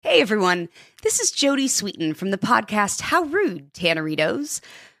Hey everyone, this is Jody Sweeten from the podcast How Rude, Tanneritos.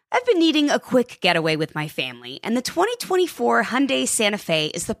 I've been needing a quick getaway with my family, and the 2024 Hyundai Santa Fe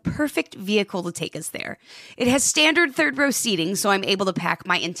is the perfect vehicle to take us there. It has standard third-row seating, so I'm able to pack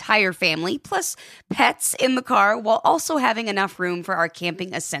my entire family, plus pets, in the car, while also having enough room for our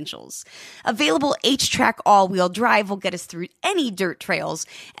camping essentials. Available H-Track all-wheel drive will get us through any dirt trails,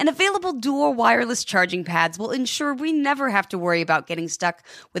 and available dual wireless charging pads will ensure we never have to worry about getting stuck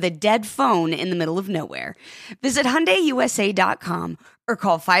with a dead phone in the middle of nowhere. Visit HyundaiUSA.com or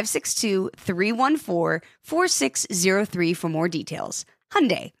call 562-314-4603 for more details.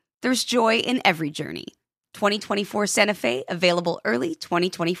 Hyundai, there's joy in every journey. 2024 Santa Fe, available early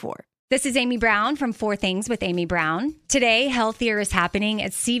 2024. This is Amy Brown from Four Things with Amy Brown. Today, healthier is happening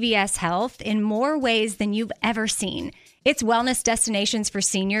at CVS Health in more ways than you've ever seen. It's wellness destinations for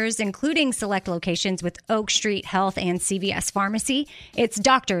seniors, including select locations with Oak Street Health and CVS Pharmacy. It's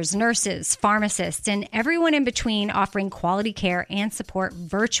doctors, nurses, pharmacists, and everyone in between offering quality care and support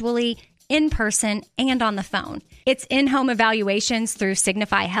virtually, in person, and on the phone. It's in-home evaluations through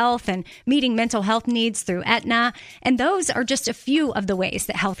Signify Health and meeting mental health needs through Aetna. And those are just a few of the ways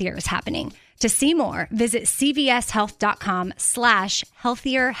that healthier is happening. To see more, visit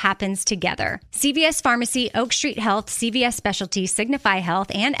cvshealth.com/healthier happens together. CVS Pharmacy, Oak Street Health, CVS Specialty, Signify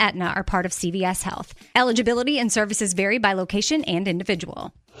Health, and Aetna are part of CVS Health. Eligibility and services vary by location and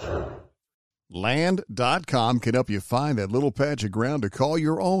individual. Land.com can help you find that little patch of ground to call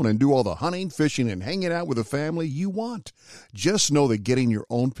your own and do all the hunting, fishing, and hanging out with the family you want. Just know that getting your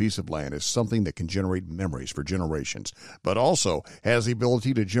own piece of land is something that can generate memories for generations, but also has the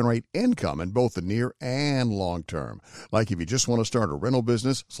ability to generate income in both the near and long term. Like if you just want to start a rental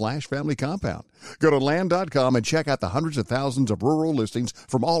business / family compound. Go to Land.com and check out the hundreds of thousands of rural listings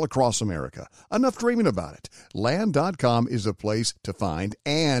from all across America. Enough dreaming about it. Land.com is a place to find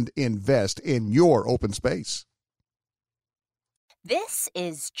and invest in your open space. This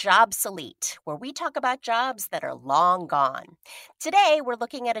is Jobsolete, where we talk about jobs that are long gone. Today, we're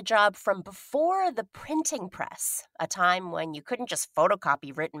looking at a job from before the printing press, a time when you couldn't just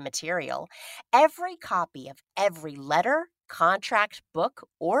photocopy written material. Every copy of every letter, contract, book,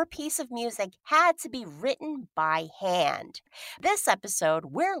 or piece of music had to be written by hand. This episode,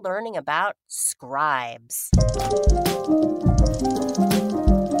 we're learning about scribes.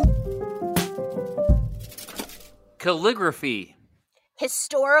 Calligraphy.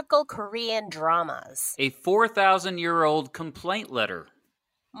 Historical Korean dramas. A 4,000-year-old complaint letter.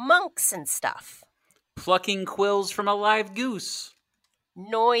 Monks and stuff. Plucking quills from a live goose.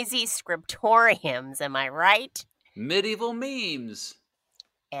 Noisy scriptoriums, am I right? Medieval memes.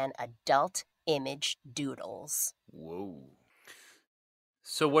 And adult image doodles. Whoa.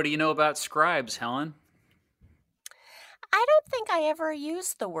 So what do you know about scribes, Helen? I don't think I ever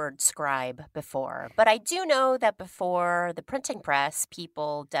used the word scribe before, but I do know that before the printing press,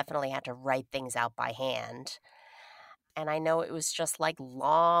 people definitely had to write things out by hand. And I know it was just like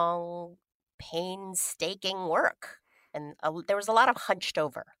long, painstaking work. And there was a lot of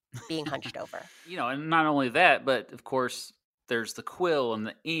being hunched over. And not only that, but of course, there's the quill and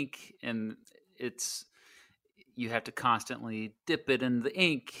the ink, and you have to constantly dip it in the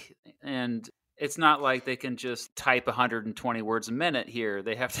ink, and it's not like they can just type 120 words a minute here.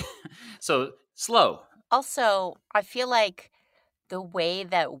 They have to, so slow. Also, I feel like the way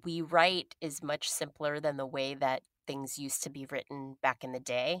that we write is much simpler than the way that things used to be written back in the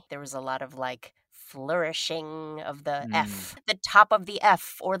day. There was a lot of flourishing of the F. The top of the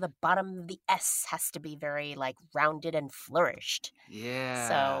F or the bottom of the S has to be very rounded and flourished. Yeah.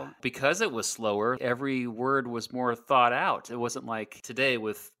 So because it was slower, every word was more thought out. It wasn't like today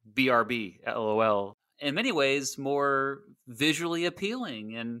with BRB, LOL. In many ways, more visually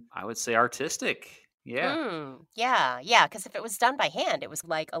appealing and I would say artistic. Yeah. Yeah, because if it was done by hand, it was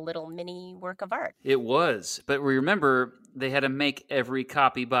like a little mini work of art. It was. But remember, they had to make every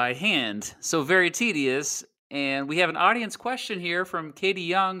copy by hand. So very tedious. And we have an audience question here from Katie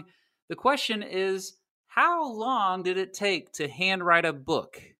Young. The question is, how long did it take to handwrite a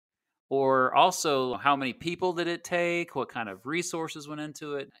book? Or also, how many people did it take? What kind of resources went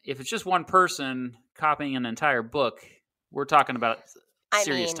into it? If it's just one person copying an entire book, we're talking about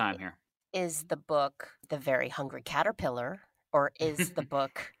serious time here. Is the book The Very Hungry Caterpillar, or is the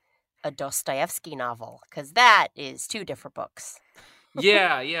book a Dostoevsky novel? Because that is two different books.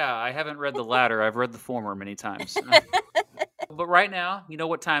 Yeah, I haven't read the latter. I've read the former many times. But right now, you know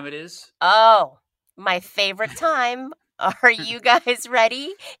what time it is? Oh, my favorite time Are you guys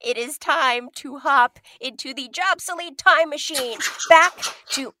ready? It is time to hop into the Jobsolete time machine back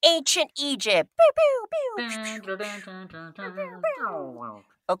to ancient Egypt. Pew, pew, pew.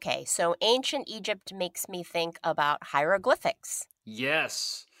 Okay, so ancient Egypt makes me think about hieroglyphics.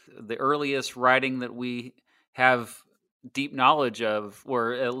 Yes. The earliest writing that we have deep knowledge of,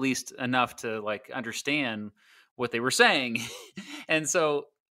 or at least enough to understand what they were saying. And so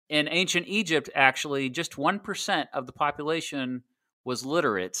in ancient Egypt, actually, just 1% of the population was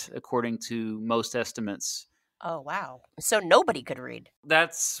literate, according to most estimates. Oh, wow. So nobody could read.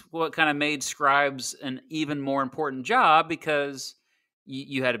 That's what kind of made scribes an even more important job, because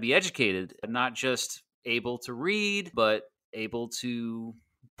you had to be educated, not just able to read, but able to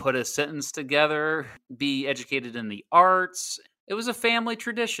put a sentence together, be educated in the arts. It was a family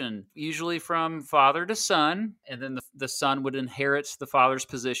tradition, usually from father to son, and then the son would inherit the father's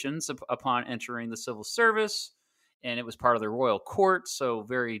positions upon entering the civil service, and it was part of the royal court, so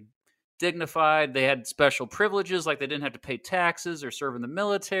very dignified. They had special privileges, like they didn't have to pay taxes or serve in the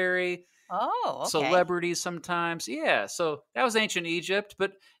military. Oh, okay. Celebrities sometimes. Yeah, so that was ancient Egypt,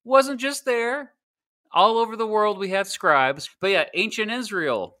 but it wasn't just there. All over the world we had scribes. But yeah, ancient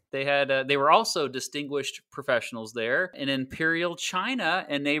Israel, they were also distinguished professionals there. In imperial China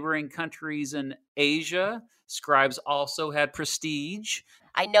and neighboring countries in Asia, scribes also had prestige.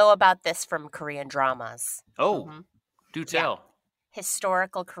 I know about this from Korean dramas. Oh, do tell. Yeah.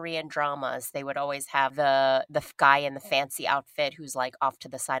 Historical Korean dramas, they would always have the guy in the fancy outfit who's like off to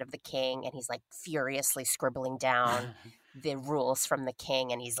the side of the king, and he's like furiously scribbling down the rules from the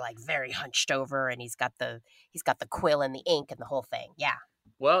king, and he's like very hunched over, and he's got the quill and the ink and the whole thing. Yeah.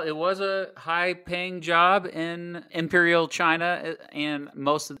 Well, it was a high-paying job in imperial China and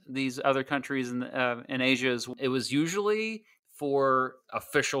most of these other countries in Asia. It was usually for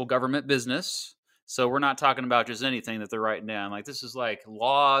official government business. So we're not talking about just anything that they're writing down. Like, this is like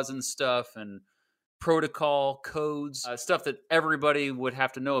laws and stuff and protocol codes, stuff that everybody would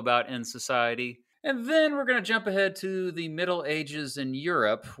have to know about in society. And then we're going to jump ahead to the Middle Ages in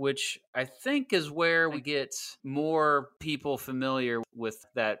Europe, which I think is where we get more people familiar with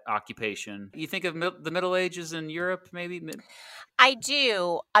that occupation. You think of the Middle Ages in Europe, maybe? I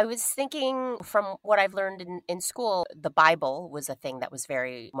do. I was thinking, from what I've learned in school, the Bible was a thing that was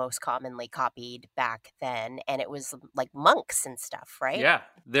very most commonly copied back then, and it was like monks and stuff, right? Yeah.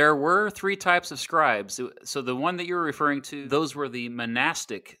 There were 3 types of scribes. So the one that you were referring to, those were the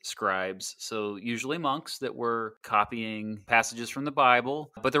monastic scribes. So usually monks that were copying passages from the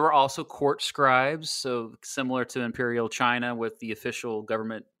Bible. But there were also court scribes, so similar to imperial China with the official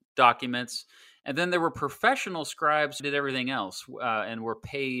government documents. And then there were professional scribes who did everything else and were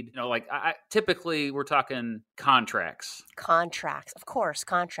paid, typically we're talking contracts. Contracts. Of course,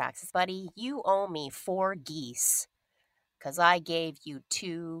 contracts. Buddy, you owe me 4 geese because I gave you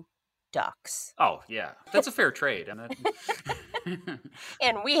 2 ducks. Oh, yeah. That's a fair trade.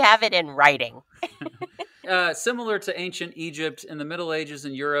 And we have it in writing. Similar to ancient Egypt, in the Middle Ages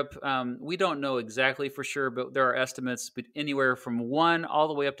in Europe, we don't know exactly for sure, but there are estimates anywhere from 1 all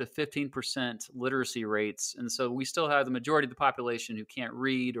the way up to 15% literacy rates. And so we still have the majority of the population who can't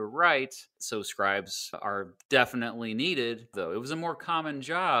read or write. So scribes are definitely needed, though. It was a more common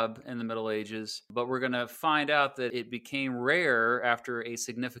job in the Middle Ages, but we're going to find out that it became rare after a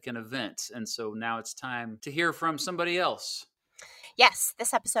significant event. And so now it's time to hear from somebody else. Yes,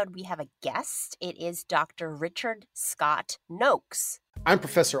 this episode we have a guest. It is Dr. Richard Scott Noakes. I'm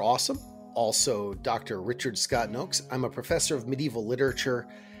Professor Awesome, also Dr. Richard Scott Noakes. I'm a professor of medieval literature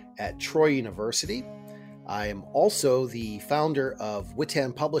at Troy University. I am also the founder of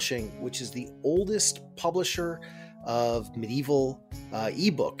Witan Publishing, which is the oldest publisher of medieval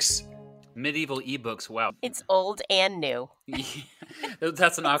ebooks. Medieval ebooks, wow. It's old and new.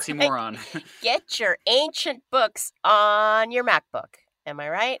 That's an oxymoron. Get your ancient books on your MacBook. Am I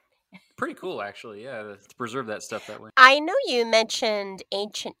right? Pretty cool, actually, yeah, to preserve that stuff that way. I know you mentioned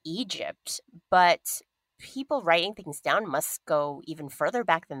ancient Egypt, but people writing things down must go even further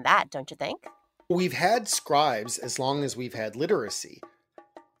back than that, don't you think? We've had scribes as long as we've had literacy.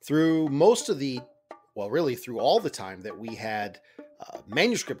 Through most of through all the time that we had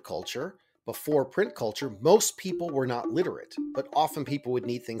manuscript culture, before print culture, most people were not literate, but often people would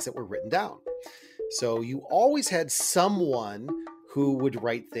need things that were written down. So you always had someone who would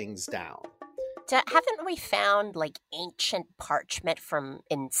write things down. Haven't we found like ancient parchment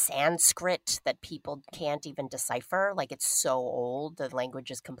in Sanskrit that people can't even decipher? Like, it's so old, the language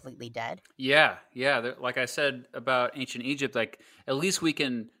is completely dead. Yeah. Like I said about ancient Egypt, like at least we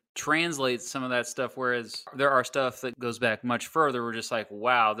can translate some of that stuff, whereas there are stuff that goes back much further. We're just like,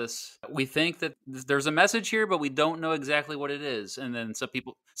 wow, we think that there's a message here, but we don't know exactly what it is. And then some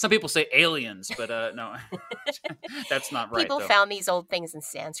people say aliens, but no, that's not right. People found these old things in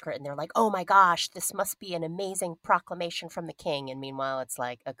Sanskrit and they're like, oh my gosh, this must be an amazing proclamation from the king. And meanwhile, it's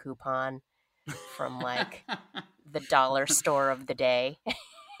like a coupon from like the dollar store of the day.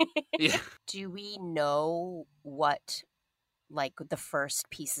 Yeah. Do we know what like the first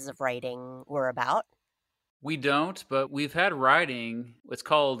pieces of writing were about? We don't, but we've had writing. It's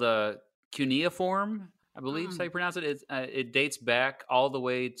called cuneiform, I believe is how you pronounce it. It dates back all the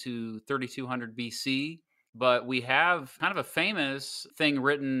way to 3200 BC, but we have kind of a famous thing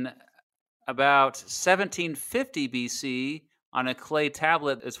written about 1750 BC on a clay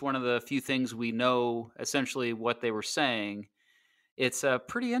tablet. It's one of the few things we know essentially what they were saying. It's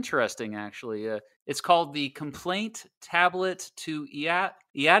pretty interesting, actually. It's called the Complaint Tablet to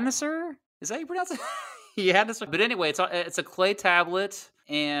Eadnesser. Is that how you pronounce it? Eadnesser. But anyway, it's a clay tablet,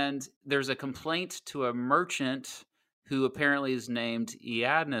 and there's a complaint to a merchant who apparently is named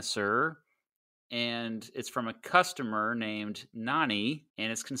Eadnesser, and it's from a customer named Nani,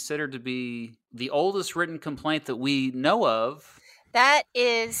 and it's considered to be the oldest written complaint that we know of. That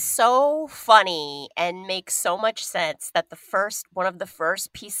is so funny and makes so much sense that one of the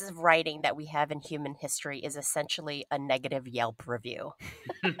first pieces of writing that we have in human history is essentially a negative Yelp review.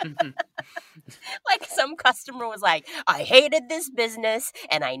 Like some customer was like, I hated this business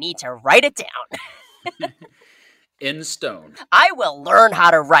and I need to write it down. In stone. I will learn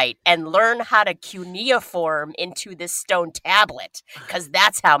how to write and learn how to cuneiform into this stone tablet because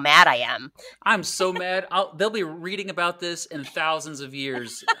that's how mad I am. I'm so mad. They'll be reading about this in thousands of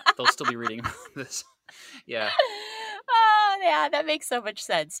years. They'll still be reading about this. Yeah. Oh, yeah, that makes so much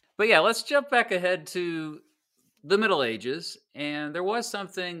sense. But yeah, let's jump back ahead to the Middle Ages. And there was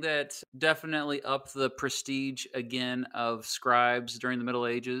something that definitely upped the prestige again of scribes during the Middle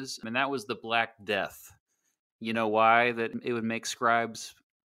Ages, and that was the Black Death. You know why that it would make scribes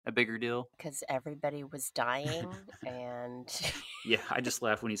a bigger deal? Because everybody was dying and... Yeah, I just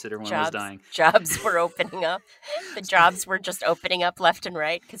laughed when you said everyone was dying. Jobs were opening up. The jobs were just opening up left and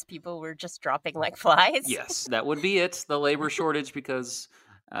right because people were just dropping like flies. Yes, that would be it. The labor shortage because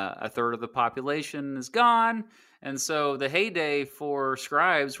a third of the population is gone. And so the heyday for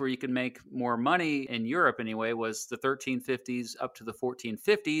scribes where you could make more money in Europe anyway was the 1350s up to the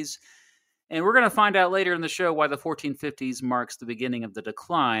 1450s. And we're going to find out later in the show why the 1450s marks the beginning of the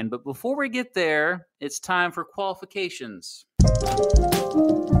decline. But before we get there, it's time for qualifications.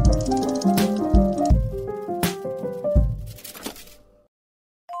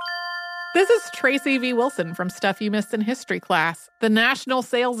 This is Tracy V. Wilson from Stuff You Missed in History class. The national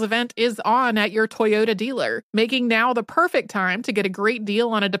sales event is on at your Toyota dealer, making now the perfect time to get a great deal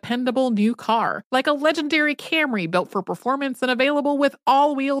on a dependable new car. Like a legendary Camry built for performance and available with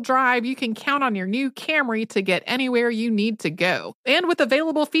all-wheel drive, you can count on your new Camry to get anywhere you need to go. And with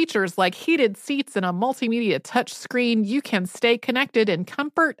available features like heated seats and a multimedia touchscreen, you can stay connected in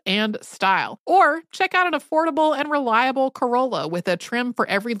comfort and style. Or check out an affordable and reliable Corolla with a trim for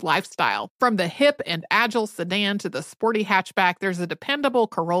every lifestyle. From the hip and agile sedan to the sporty hatchback, there's a dependable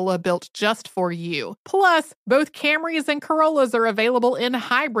Corolla built just for you. Plus, both Camrys and Corollas are available in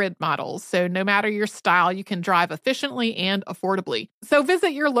hybrid models, so no matter your style, you can drive efficiently and affordably. So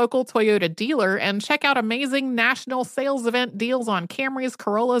visit your local Toyota dealer and check out amazing national sales event deals on Camrys,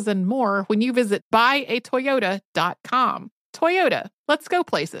 Corollas, and more when you visit buyatoyota.com. Toyota, let's go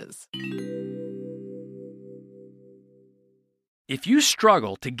places. If you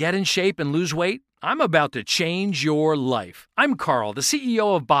struggle to get in shape and lose weight, I'm about to change your life. I'm Carl, the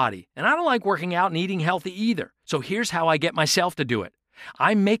CEO of Body, and I don't like working out and eating healthy either. So here's how I get myself to do it.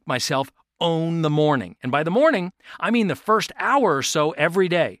 I make myself own the morning. And by the morning, I mean the first hour or so every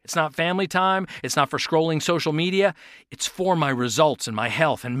day. It's not family time. It's not for scrolling social media. It's for my results and my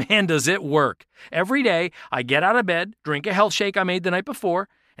health. And man, does it work. Every day, I get out of bed, drink a health shake I made the night before,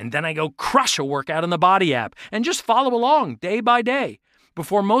 and then I go crush a workout in the Body app and just follow along day by day.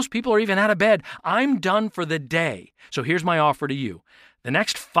 Before most people are even out of bed, I'm done for the day. So here's my offer to you. The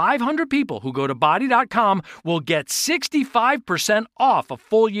next 500 people who go to Body.com will get 65% off a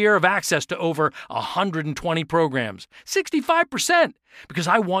full year of access to over 120 programs. 65%! Because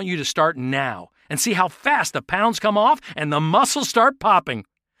I want you to start now and see how fast the pounds come off and the muscles start popping.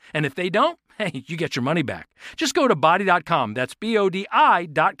 And if they don't, hey, you get your money back. Just go to Body.com, that's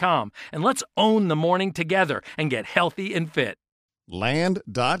BODI.com, and let's own the morning together and get healthy and fit.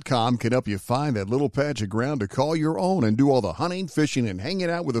 Land.com can help you find that little patch of ground to call your own and do all the hunting, fishing, and hanging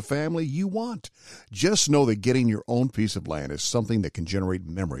out with the family you want. Just know that getting your own piece of land is something that can generate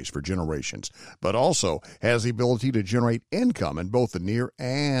memories for generations, but also has the ability to generate income in both the near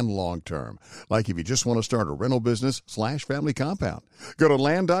and long term. Like if you just want to start a rental business / family compound. Go to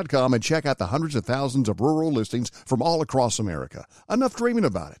Land.com and check out the hundreds of thousands of rural listings from all across America. Enough dreaming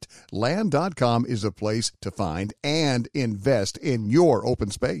about it. Land.com is a place to find and invest in your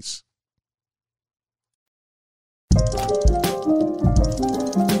open space.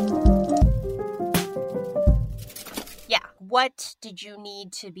 Yeah. What did you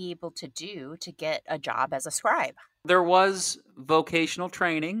need to be able to do to get a job as a scribe? There was vocational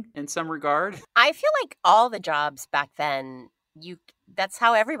training in some regard. I feel like all the jobs back then, that's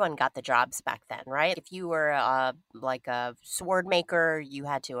how everyone got the jobs back then, right? If you were like a sword maker, you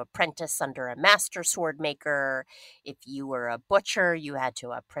had to apprentice under a master sword maker. If you were a butcher, you had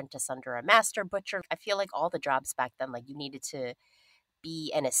to apprentice under a master butcher. I feel like all the jobs back then, like you needed to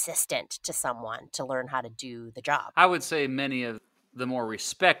be an assistant to someone to learn how to do the job. I would say many of the more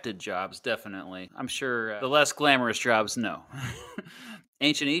respected jobs, definitely. I'm sure the less glamorous jobs, no.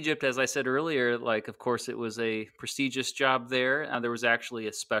 Ancient Egypt, as I said earlier, like, of course, it was a prestigious job there. There was actually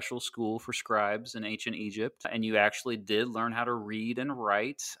a special school for scribes in ancient Egypt, and you actually did learn how to read and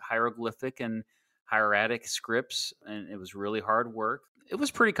write hieroglyphic and hieratic scripts, and it was really hard work. It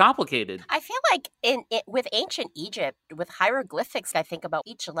was pretty complicated. I feel like with ancient Egypt, with hieroglyphics, I think about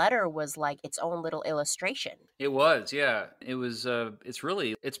each letter was like its own little illustration. It was, yeah. It was,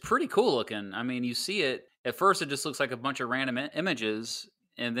 it's pretty cool looking. I mean, you see it, at first it just looks like a bunch of random images,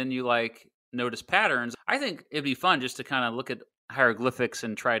 and then you like notice patterns. I think it'd be fun just to kind of look at hieroglyphics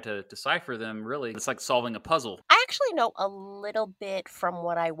and try to decipher them, really. It's like solving a puzzle. I actually know a little bit from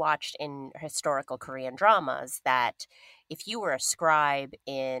what I watched in historical Korean dramas that if you were a scribe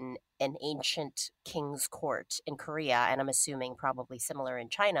in an ancient king's court in Korea, and I'm assuming probably similar in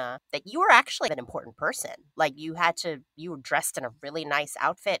China, that you were actually an important person. Like you were dressed in a really nice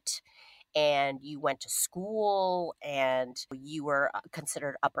outfit, and you went to school, and you were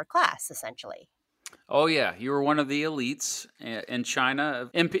considered upper class, essentially. Oh, yeah. You were one of the elites in China.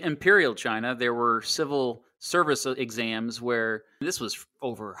 Imperial China, there were civil service exams where this was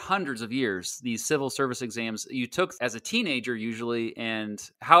over hundreds of years. These civil service exams you took as a teenager usually, and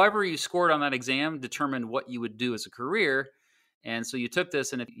however you scored on that exam determined what you would do as a career. And so you took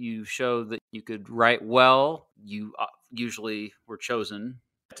this, and if you showed that you could write well, you usually were chosen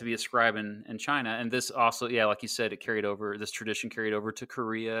to be a scribe in China. And this also, yeah, like you said, this tradition carried over to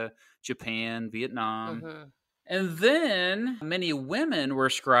Korea, Japan, Vietnam. Mm-hmm. And then many women were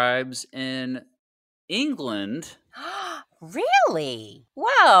scribes in England. Really?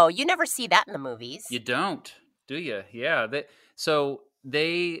 Wow, you never see that in the movies. You don't, do you? Yeah.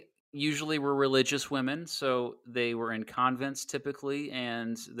 They usually were religious women, so they were in convents typically,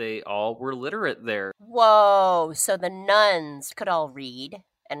 and they all were literate there. Whoa, so the nuns could all read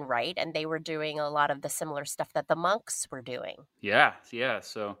and write, and they were doing a lot of the similar stuff that the monks were doing. Yeah.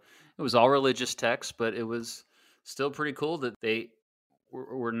 So it was all religious texts, but it was still pretty cool that they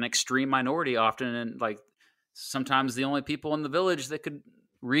were an extreme minority often, and like sometimes the only people in the village that could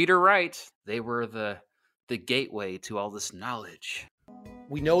read or write. They were the gateway to all this knowledge.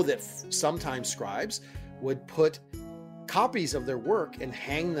 We know that sometimes scribes would put copies of their work and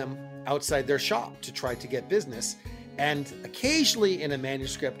hang them outside their shop to try to get business. And occasionally in a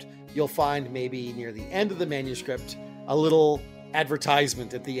manuscript, you'll find maybe near the end of the manuscript, a little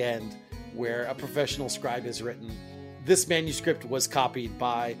advertisement at the end where a professional scribe has written, this manuscript was copied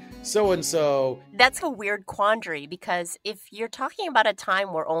by so-and-so. That's a weird quandary, because if you're talking about a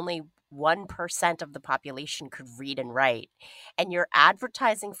time where only 1% of the population could read and write, and you're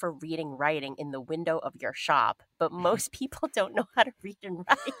advertising for reading and writing in the window of your shop, but most people don't know how to read and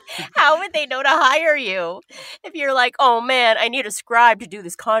write, how would they know to hire you? If you're like, oh man, I need a scribe to do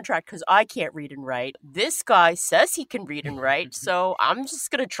this contract because I can't read and write. This guy says he can read and write, so I'm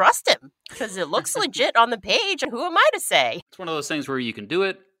just going to trust him because it looks legit on the page, and who am I to say? It's one of those things where you can do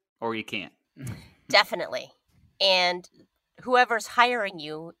it or you can't. Definitely. And whoever's hiring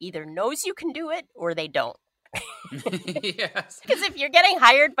you either knows you can do it or they don't. Yes. Because if you're getting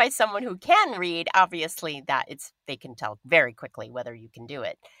hired by someone who can read, obviously they can tell very quickly whether you can do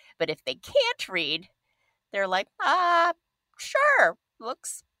it. But if they can't read, they're like, sure,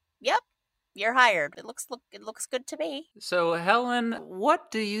 yep, you're hired. It looks good to me. So Helen,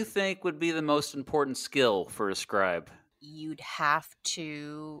 what do you think would be the most important skill for a scribe? You'd have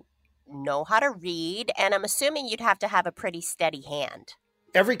to know how to read, and I'm assuming you'd have to have a pretty steady hand.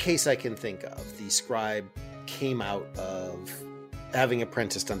 Every case I can think of, the scribe came out of having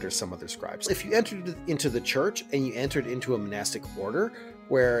apprenticed under some other scribes. If you entered into the church and you entered into a monastic order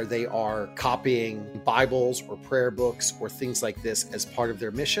where they are copying Bibles or prayer books or things like this as part of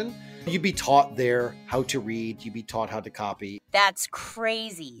their mission, you'd be taught there how to read, you'd be taught how to copy. That's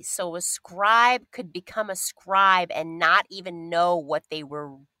crazy. So a scribe could become a scribe and not even know what they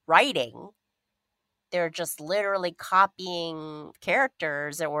were writing. They're just literally copying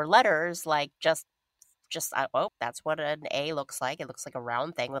characters or letters, like just that's what an A looks like. It looks like a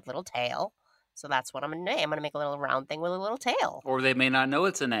round thing with a little tail. So that's what I'm going to do. I'm going to make a little round thing with a little tail. Or they may not know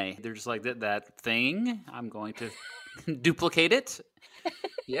it's an A. They're just like, that thing, I'm going to duplicate it.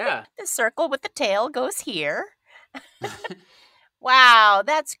 Yeah. The circle with the tail goes here. Wow,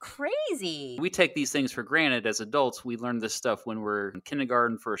 that's crazy. We take these things for granted as adults. We learn this stuff when we're in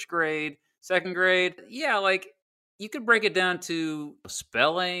kindergarten, first grade, second grade. Yeah, like you could break it down to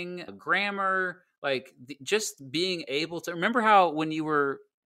spelling, grammar, like just being able to remember how when you were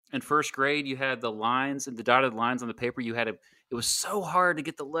in first grade, you had the lines and the dotted lines on the paper. It was so hard to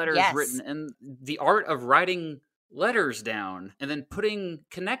get the letters written, and the art of writing letters down and then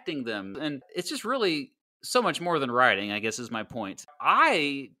connecting them. And it's just really so much more than writing, I guess is my point.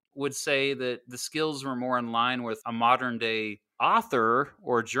 I would say that the skills were more in line with a modern day author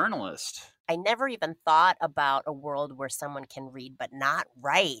or journalist. I never even thought about a world where someone can read but not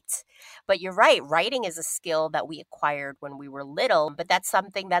write. But you're right. Writing is a skill that we acquired when we were little, but that's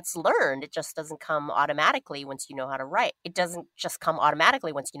something that's learned. It just doesn't come automatically once you know how to write. It doesn't just come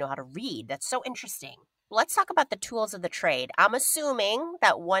automatically once you know how to read. That's so interesting. Let's talk about the tools of the trade. I'm assuming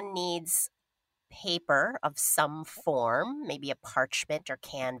that one needs paper of some form, maybe a parchment or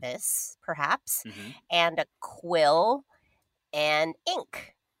canvas, perhaps, and a quill and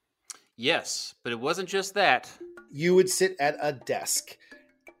ink. Yes, but it wasn't just that. You would sit at a desk,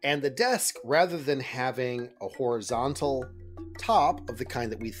 and the desk, rather than having a horizontal top of the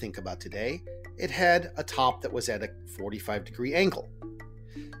kind that we think about today, it had a top that was at a 45-degree angle.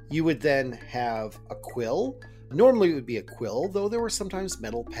 You would then have a quill. Normally it would be a quill, though there were sometimes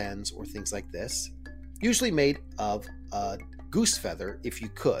metal pens or things like this, usually made of a goose feather if you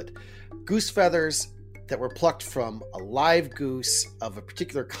could. Goose feathers that were plucked from a live goose of a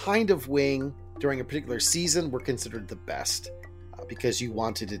particular kind of wing during a particular season were considered the best because you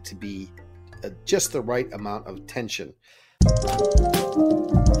wanted it to be just the right amount of tension.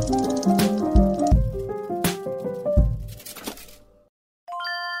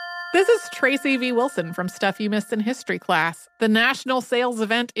 This is Tracy V. Wilson from Stuff You Missed in History Class. The national sales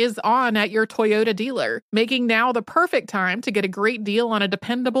event is on at your Toyota dealer, making now the perfect time to get a great deal on a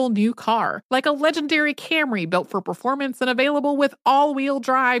dependable new car. Like a legendary Camry built for performance and available with all-wheel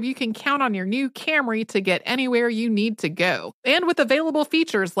drive, you can count on your new Camry to get anywhere you need to go. And with available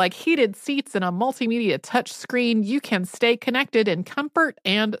features like heated seats and a multimedia touchscreen, you can stay connected in comfort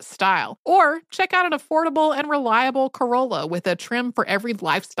and style. Or check out an affordable and reliable Corolla with a trim for every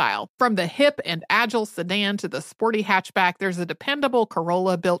lifestyle. From the hip and agile sedan to the sporty hatchback, there's a dependable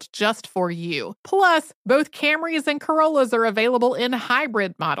Corolla built just for you. Plus, both Camrys and Corollas are available in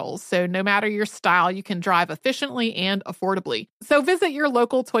hybrid models, so no matter your style, you can drive efficiently and affordably. So visit your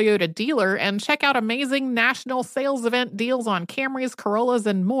local Toyota dealer and check out amazing national sales event deals on Camrys, Corollas,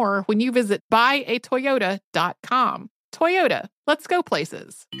 and more when you visit buyatoyota.com. Toyota, let's go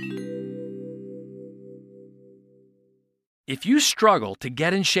places. If you struggle to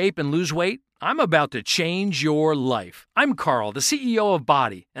get in shape and lose weight, I'm about to change your life. I'm Carl, the CEO of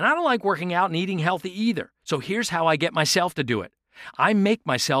Body, and I don't like working out and eating healthy either. So here's how I get myself to do it. I make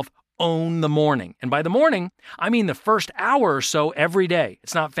myself own the morning. And by the morning, I mean the first hour or so every day.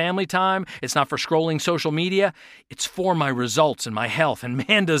 It's not family time. It's not for scrolling social media. It's for my results and my health. And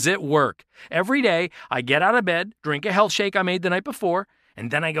man, does it work. Every day, I get out of bed, drink a health shake I made the night before, and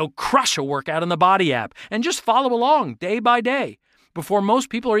then I go crush a workout in the Body app and just follow along day by day. Before most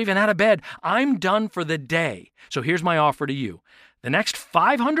people are even out of bed, I'm done for the day. So here's my offer to you. The next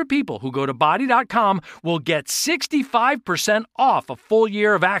 500 people who go to Body.com will get 65% off a full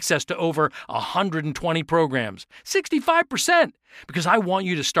year of access to over 120 programs. 65%! Because I want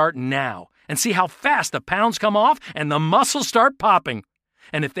you to start now and see how fast the pounds come off and the muscles start popping.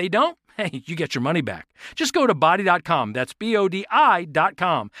 And if they don't, hey, you get your money back. Just go to Body.com, that's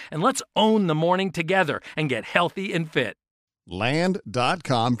BODI.com, and let's own the morning together and get healthy and fit.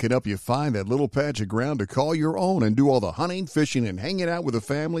 Land.com can help you find that little patch of ground to call your own and do all the hunting, fishing, and hanging out with the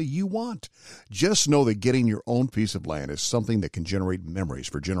family you want. Just know that getting your own piece of land is something that can generate memories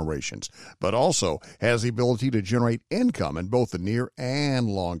for generations, but also has the ability to generate income in both the near and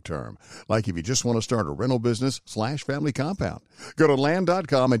long term. Like if you just want to start a rental business / family compound. Go to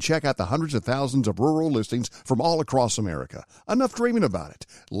Land.com and check out the hundreds of thousands of rural listings from all across America. Enough dreaming about it.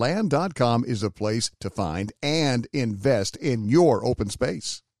 Land.com is a place to find and invest in your open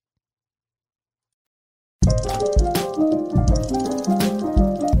space.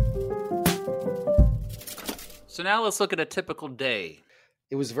 So now let's look at a typical day.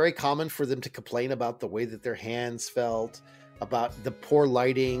 It was very common for them to complain about the way that their hands felt, about the poor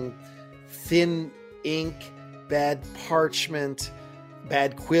lighting, thin ink, bad parchment,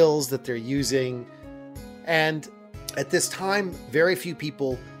 bad quills that they're using. And at this time, very few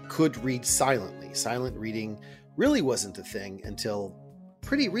people could read silently. Silent reading really wasn't a thing until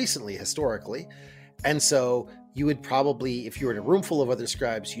pretty recently, historically. And so you would probably, if you were in a room full of other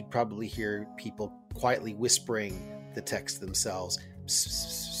scribes, you'd probably hear people quietly whispering the text themselves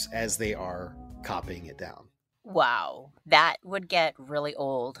as they are copying it down. Wow, that would get really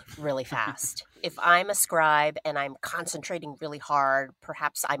old really fast. If I'm a scribe and I'm concentrating really hard,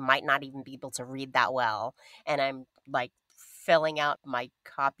 perhaps I might not even be able to read that well. And I'm like filling out my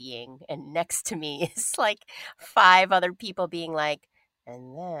copying, and next to me is like 5 other people being like,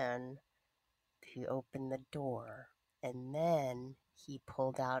 and then he opened the door, and then he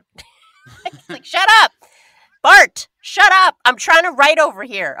pulled out. Like, shut up! Bart, shut up! I'm trying to write over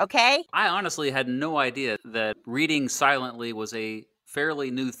here, okay? I honestly had no idea that reading silently was a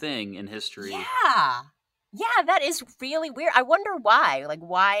fairly new thing in history. Yeah, that is really weird. I wonder why. Like,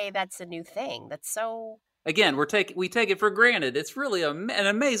 why that's a new thing. That's so... Again, we take it for granted. It's really an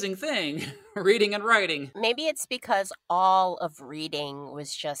amazing thing, reading and writing. Maybe it's because all of reading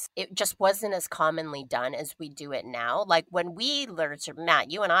was it just wasn't as commonly done as we do it now. Like when we learned to,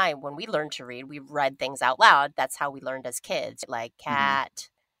 Matt, you and I, when we learned to read, we read things out loud. That's how we learned as kids, like cat,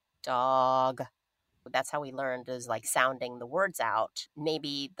 dog. That's how we learned, is like sounding the words out.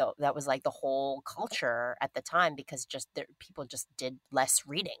 Maybe that was like the whole culture at the time, because people just did less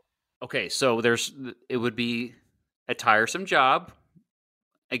reading. Okay, so it would be a tiresome job.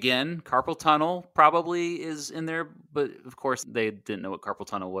 Again, carpal tunnel probably is in there, but of course they didn't know what carpal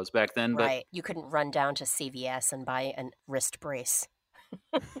tunnel was back then. Right, you couldn't run down to CVS and buy a wrist brace.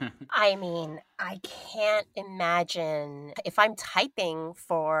 I mean, I can't imagine if I'm typing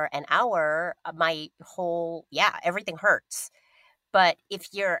for an hour, everything hurts. But if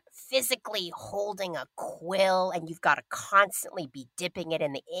you're physically holding a quill and you've got to constantly be dipping it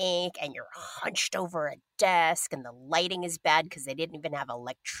in the ink, and you're hunched over a desk and the lighting is bad because they didn't even have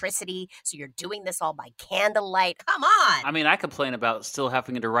electricity, so you're doing this all by candlelight. Come on! I mean, I complain about still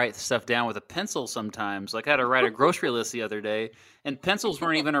having to write stuff down with a pencil sometimes. Like I had to write a grocery list the other day, and pencils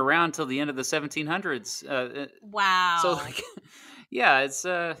weren't even around till the end of the 1700s. Wow. So, yeah, it's...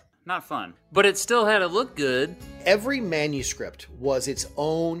 not fun. But it still had to look good. Every manuscript was its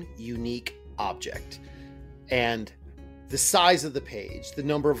own unique object. And the size of the page, the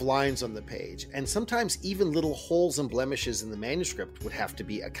number of lines on the page, and sometimes even little holes and blemishes in the manuscript would have to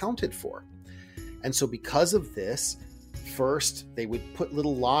be accounted for. And so because of this, first they would put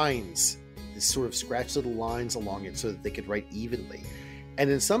little lines, this sort of scratch little lines along it so that they could write evenly. And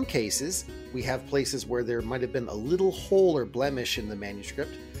in some cases, we have places where there might have been a little hole or blemish in the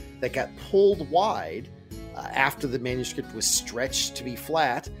manuscript that got pulled wide after the manuscript was stretched to be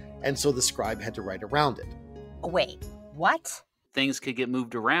flat, and so the scribe had to write around it. Wait, what? Things could get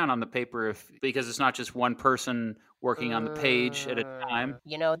moved around on the paper because it's not just one person working on the page at a time.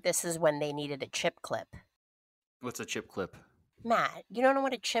 You know, this is when they needed a chip clip. What's a chip clip? Matt, you don't know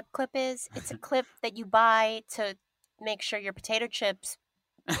what a chip clip is? It's a clip that you buy to make sure your potato chips,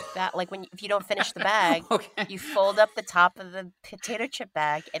 if you don't finish the bag, okay. You fold up the top of the potato chip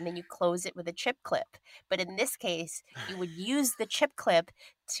bag and then you close it with a chip clip. But in this case, you would use the chip clip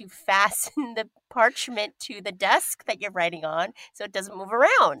to fasten the parchment to the desk that you're writing on so it doesn't move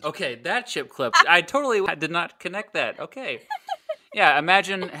around. Okay, that chip clip. I totally did not connect that. Okay. Yeah,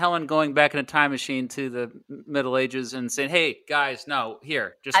 imagine Helen going back in a time machine to the Middle Ages and saying, hey, guys, no,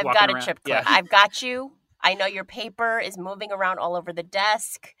 here, just I've walking got around. A chip clip. Yeah. I've got you. I know your paper is moving around all over the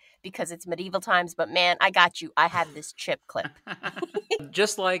desk because it's medieval times, but man, I got you. I have this chip clip.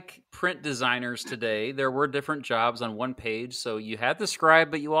 Just like print designers today, there were different jobs on one page. So you had the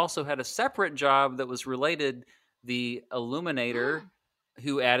scribe, but you also had a separate job that was related, the illuminator,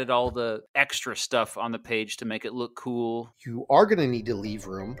 who added all the extra stuff on the page to make it look cool. You are going to need to leave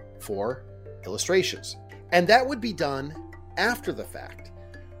room for illustrations. And that would be done after the fact.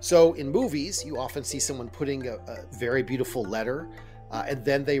 So in movies, you often see someone putting a very beautiful letter and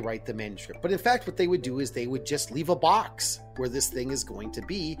then they write the manuscript. But in fact, what they would do is they would just leave a box where this thing is going to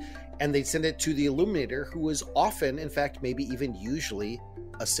be, and they'd send it to the illuminator, who was often, in fact, maybe even usually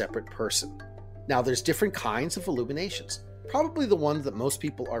a separate person. Now, there's different kinds of illuminations. Probably the one that most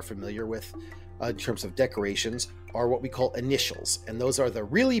people are familiar with in terms of decorations are what we call initials. And those are the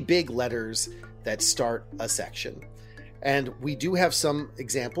really big letters that start a section. And we do have some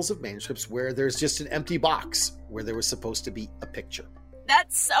examples of manuscripts where there's just an empty box where there was supposed to be a picture.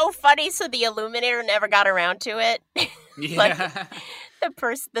 That's so funny. So the illuminator never got around to it. Yeah.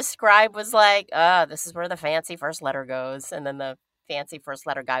 The scribe was like, this is where the fancy first letter goes. And then the fancy first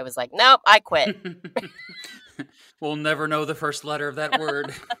letter guy was like, nope, I quit. We'll never know the first letter of that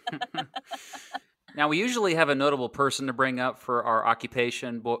word. Now, we usually have a notable person to bring up for our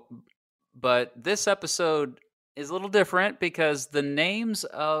occupation, but this episode is a little different because the names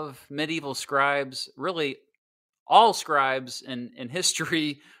of medieval scribes, really all scribes in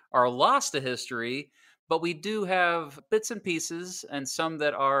history, are lost to history. But we do have bits and pieces, and some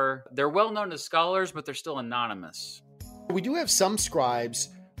they're well known as scholars, but they're still anonymous. We do have some scribes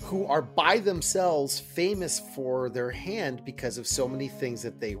who are by themselves famous for their hand because of so many things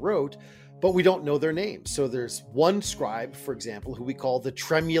that they wrote, but we don't know their names. So there's one scribe, for example, who we call the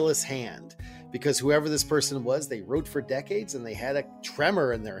tremulous hand, because whoever this person was, they wrote for decades and they had a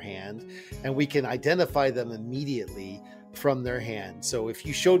tremor in their hand, and we can identify them immediately from their hand. So if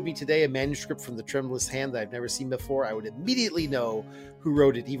you showed me today a manuscript from the tremulous hand that I've never seen before, I would immediately know who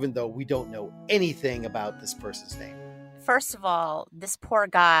wrote it, even though we don't know anything about this person's name. First of all, this poor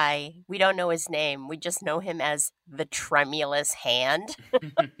guy, we don't know his name. We just know him as the tremulous hand.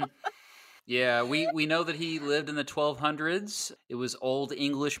 Yeah, we know that he lived in the 1200s. It was Old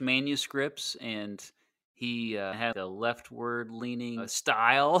English manuscripts, and he had a leftward-leaning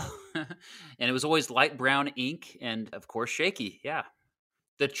style, and it was always light brown ink, and of course shaky. Yeah,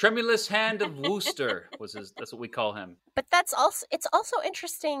 the tremulous hand of Worcester that's what we call him. But it's also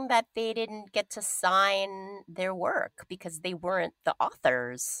interesting that they didn't get to sign their work because they weren't the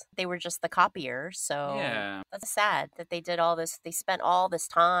authors. They were just the copiers. So yeah, that's sad that they did all this. They spent all this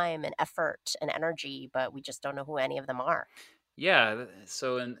time and effort and energy, but we just don't know who any of them are. Yeah,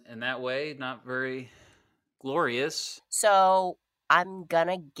 so in that way, not very glorious. So I'm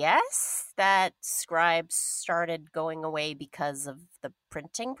gonna guess that scribes started going away because of the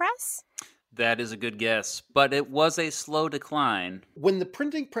printing press? That is a good guess, but it was a slow decline. When the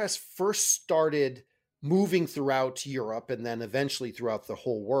printing press first started moving throughout Europe and then eventually throughout the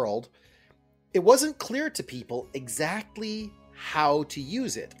whole world, it wasn't clear to people exactly how to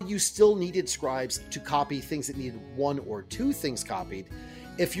use it. You still needed scribes to copy things that needed one or two things copied.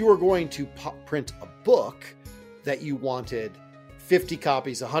 If you were going to print a book that you wanted 50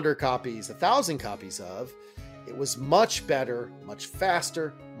 copies, 100 copies, 1,000 copies of, it was much better, much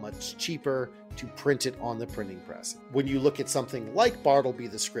faster, much cheaper to print it on the printing press. When you look at something like Bartleby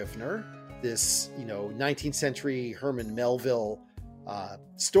the Scrivener, this 19th century Herman Melville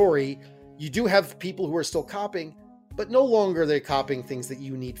story, you do have people who are still copying, but no longer they're copying things that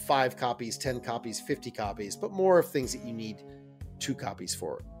you need 5 copies, 10 copies, 50 copies, but more of things that you need 2 copies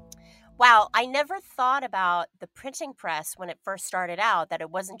for. Wow, I never thought about the printing press when it first started out, that it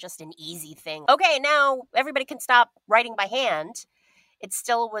wasn't just an easy thing. Okay, now everybody can stop writing by hand. It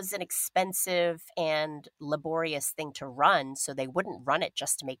still was an expensive and laborious thing to run, so they wouldn't run it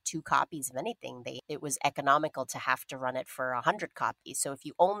just to make 2 copies of anything. It was economical to have to run it for 100 copies. So if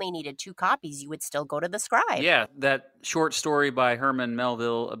you only needed 2 copies, you would still go to the scribe. Yeah, that short story by Herman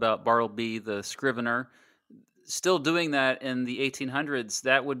Melville about Bartleby the Scrivener, still doing that in the 1800s,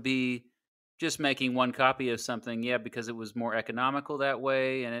 that would be just making 1 copy of something, because it was more economical that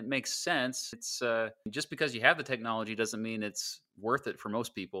way, and it makes sense. It's just because you have the technology doesn't mean it's worth it for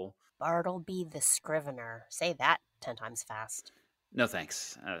most people. Bartleby the Scrivener. Say that 10 times fast. No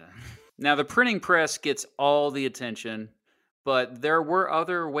thanks. Now, the printing press gets all the attention, but there were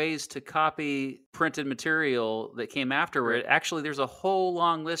other ways to copy printed material that came afterward. Actually, there's a whole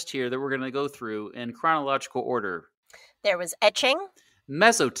long list here that we're going to go through in chronological order. There was etching,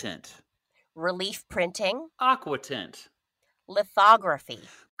 mezzotint, relief printing, aquatint, lithography,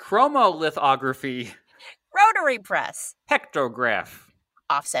 chromolithography, rotary press, pectograph,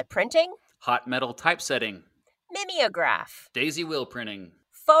 offset printing, hot metal typesetting, mimeograph, daisy wheel printing,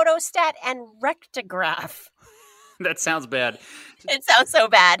 photostat, and rectograph. That sounds bad. It sounds so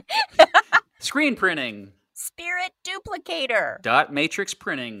bad. Screen printing, spirit duplicator, dot matrix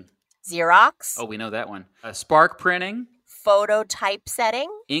printing, Xerox, oh, we know that one, spark printing, photo typesetting,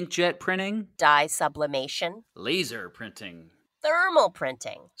 inkjet printing, dye sublimation, laser printing, thermal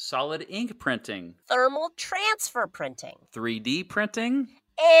printing, solid ink printing, thermal transfer printing, 3D printing,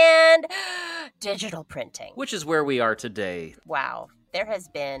 and digital printing. which is where we are today. Wow, there has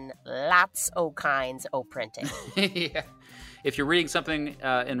been lots of kinds of printing. Yeah. If you're reading something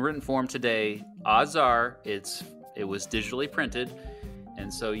in written form today, odds are it was digitally printed.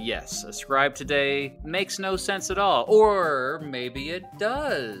 And so, yes, a scribe today makes no sense at all. Or maybe it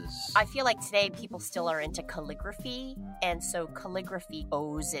does. I feel like today people still are into calligraphy, and so calligraphy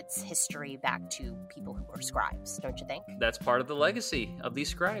owes its history back to people who were scribes, don't you think? That's part of the legacy of these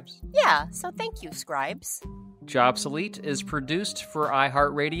scribes. Yeah, so thank you, scribes. Jobsolete is produced for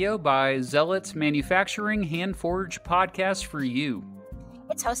iHeartRadio by Zealot Manufacturing Hand-Forged Podcast for You.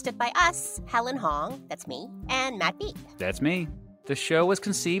 It's hosted by us, Helen Hong, that's me, and Matt Beat. That's me. The show was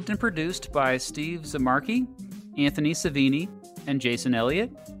conceived and produced by Steve Zamarki, Anthony Savini, and Jason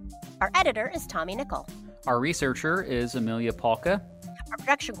Elliott. Our editor is Tommy Nickel. Our researcher is Amelia Polka. Our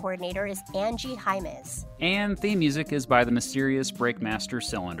production coordinator is Angie Jaimes. And theme music is by the mysterious Breakmaster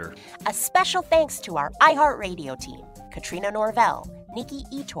Cylinder. A special thanks to our iHeartRadio team, Katrina Norvell, Nikki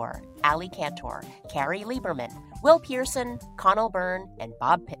Etor, Ali Cantor, Carrie Lieberman, Will Pearson, Connell Byrne, and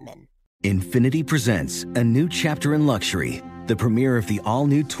Bob Pittman. Infiniti presents a new chapter in luxury, the premiere of the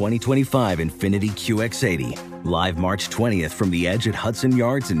all-new 2025 Infiniti QX80, live March 20th from the Edge at Hudson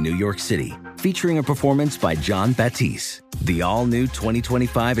Yards in New York City, featuring a performance by John Batiste. The all-new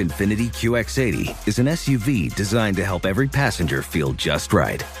 2025 Infiniti QX80 is an SUV designed to help every passenger feel just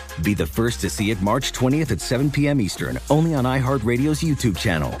right. Be the first to see it March 20th at 7 p.m. Eastern, only on iHeartRadio's YouTube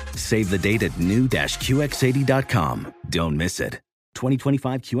channel. Save the date at new-QX80.com. Don't miss it.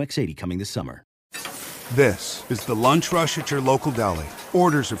 2025 QX80 coming this summer. This is the lunch rush at your local deli.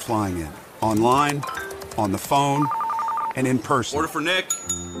 Orders are flying in. Online, on the phone, and in person. Order for Nick.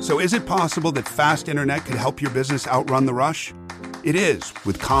 So is it possible that fast internet could help your business outrun the rush? It is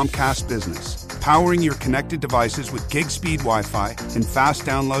with Comcast Business, powering your connected devices with gig speed Wi-Fi and fast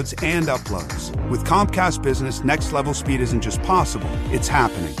downloads and uploads. With Comcast Business, next level speed isn't just possible, it's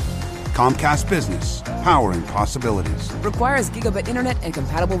happening. Comcast Business, powering possibilities. Requires gigabit internet and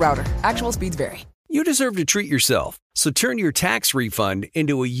compatible router. Actual speeds vary. You deserve to treat yourself, so turn your tax refund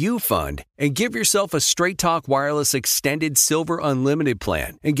into a U-Fund and give yourself a Straight Talk Wireless Extended Silver Unlimited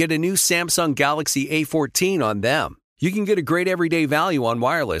plan and get a new Samsung Galaxy A14 on them. You can get a great everyday value on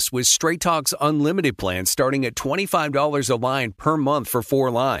wireless with Straight Talk's Unlimited plan starting at $25 a line per month for 4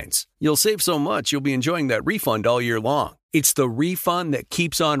 lines. You'll save so much you'll be enjoying that refund all year long. It's the refund that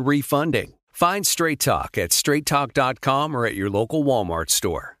keeps on refunding. Find Straight Talk at straighttalk.com or at your local Walmart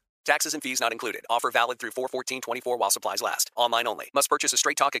store. Taxes and fees not included. Offer valid through 4/14/24 while supplies last. Online only. Must purchase a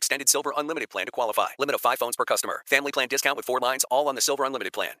Straight Talk Extended Silver Unlimited plan to qualify. Limit of 5 phones per customer. Family plan discount with 4 lines, all on the Silver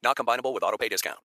Unlimited plan. Not combinable with auto pay discount.